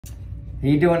How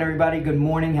you doing, everybody? Good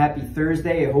morning. Happy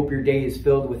Thursday. I hope your day is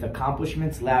filled with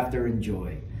accomplishments, laughter, and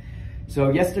joy. So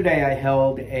yesterday I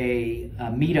held a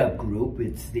meetup group.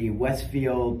 It's the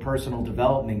Westfield Personal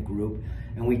Development Group,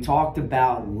 and we talked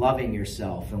about loving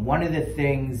yourself. And one of the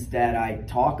things that I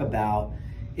talk about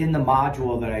in the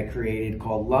module that I created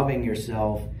called Loving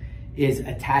Yourself is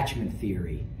attachment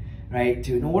theory, right?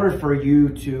 In order for you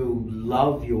to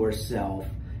love yourself,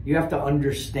 you have to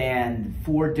understand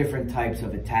 4 different types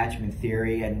of attachment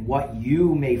theory and what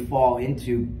you may fall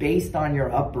into based on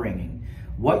your upbringing.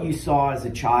 What you saw as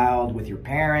a child with your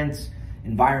parents,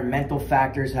 environmental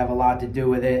factors have a lot to do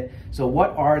with it. So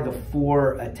what are the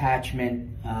 4 attachment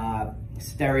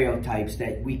stereotypes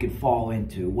that we could fall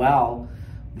into? Well,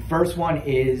 the first one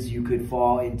is you could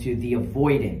fall into the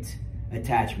avoidant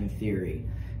attachment theory.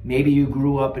 Maybe you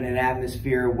grew up in an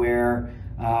atmosphere where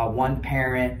one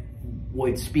parent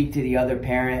would speak to the other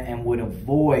parent and would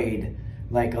avoid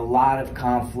like a lot of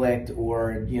conflict,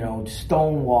 or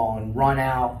stonewall and run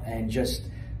out and just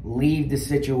leave the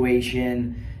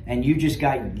situation, and you just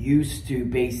got used to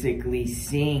basically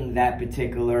seeing that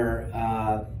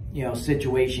particular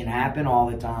situation happen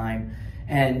all the time.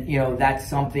 And that's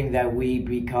something that we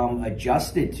become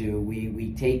adjusted to.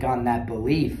 We take on that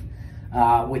belief,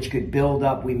 which could build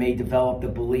up. We may develop the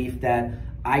belief that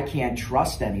I can't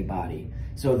trust anybody,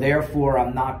 so therefore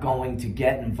I'm not going to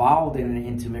get involved in an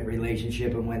intimate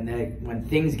relationship, and when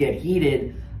things get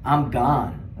heated, I'm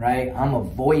gone, right? I'm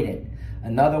avoidant.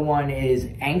 Another one is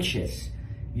anxious.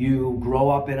 You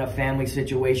grow up in a family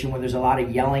situation where there's a lot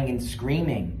of yelling and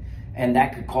screaming, and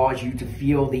that could cause you to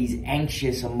feel these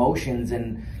anxious emotions.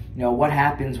 And what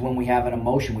happens when we have an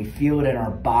emotion? We feel it in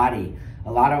our body.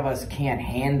 A lot of us can't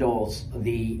handle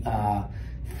the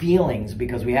feelings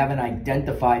because we haven't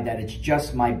identified that it's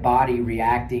just my body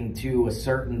reacting to a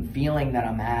certain feeling that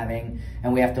I'm having,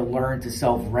 and we have to learn to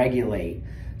self-regulate.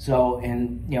 So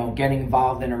getting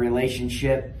involved in a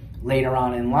relationship later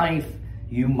on in life,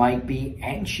 you might be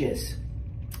anxious.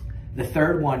 The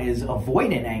third one is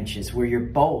avoidant anxious, where you're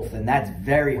both, and that's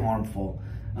very harmful.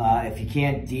 If you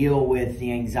can't deal with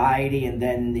the anxiety, and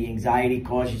then the anxiety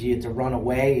causes you to run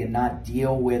away and not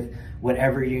deal with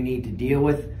whatever you need to deal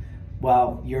with,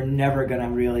 well, you're never going to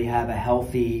really have a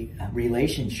healthy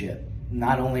relationship,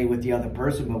 not only with the other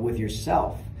person, but with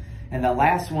yourself. And the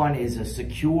last one is a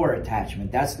secure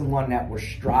attachment. That's the one that we're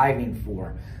striving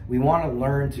for. We want to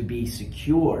learn to be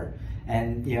secure.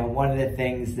 And one of the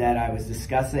things that I was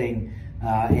discussing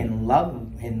in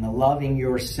the Loving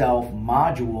Yourself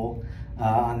module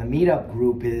on the meetup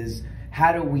group is,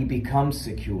 how do we become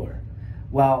secure?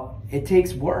 Well, it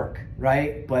takes work,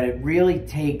 right? But it really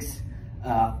takes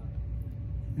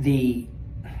the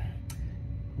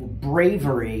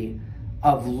bravery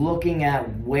of looking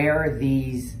at where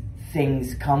these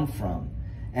things come from.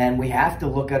 And we have to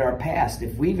look at our past.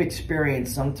 If we've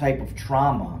experienced some type of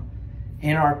trauma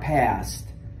in our past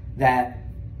that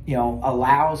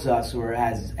allows us, or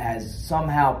has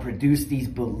somehow produced these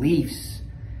beliefs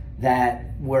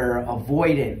that we're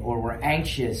avoidant, or we're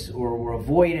anxious, or we're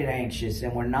avoidant anxious,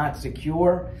 and we're not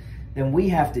secure, then we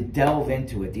have to delve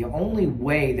into it. The only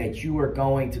way that you are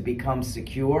going to become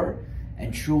secure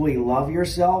and truly love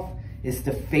yourself is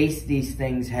to face these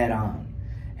things head on.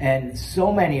 And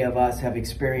so many of us have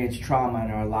experienced trauma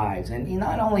in our lives, and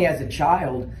not only as a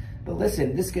child, but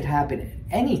listen, this could happen at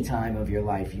any time of your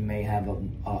life. You may have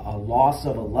a loss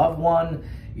of a loved one.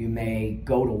 You may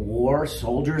go to war.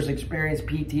 Soldiers experience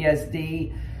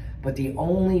PTSD. But the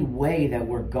only way that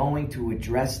we're going to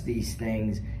address these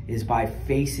things is by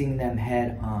facing them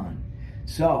head on.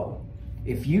 So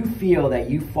if you feel that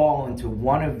you fall into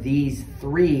one of these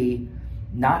 3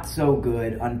 not so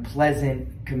good, unpleasant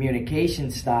communication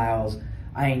styles,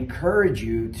 I encourage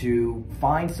you to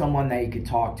find someone that you could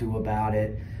talk to about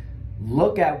it.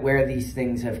 Look at where these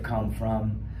things have come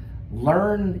from.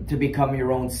 Learn to become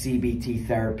your own CBT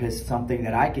therapist, something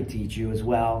that I could teach you as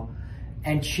well,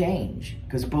 and change.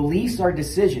 Because beliefs are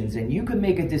decisions, and you can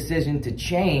make a decision to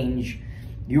change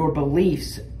your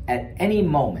beliefs at any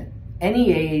moment,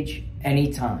 any age,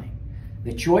 any time.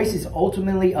 The choice is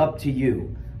ultimately up to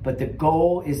you, but the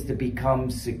goal is to become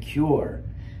secure.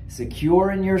 Secure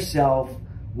in yourself,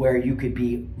 where you could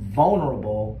be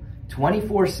vulnerable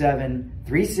 24/7,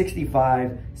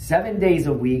 365, 7 days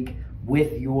a week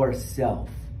with yourself,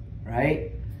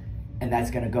 right? And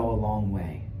that's going to go a long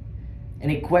way.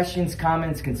 Any questions,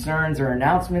 comments, concerns, or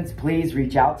announcements, please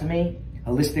reach out to me,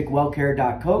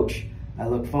 holisticwellcare.coach. I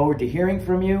look forward to hearing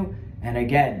from you. And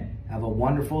again, have a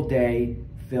wonderful day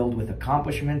filled with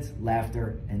accomplishments,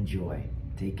 laughter, and joy.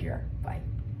 Take care. Bye.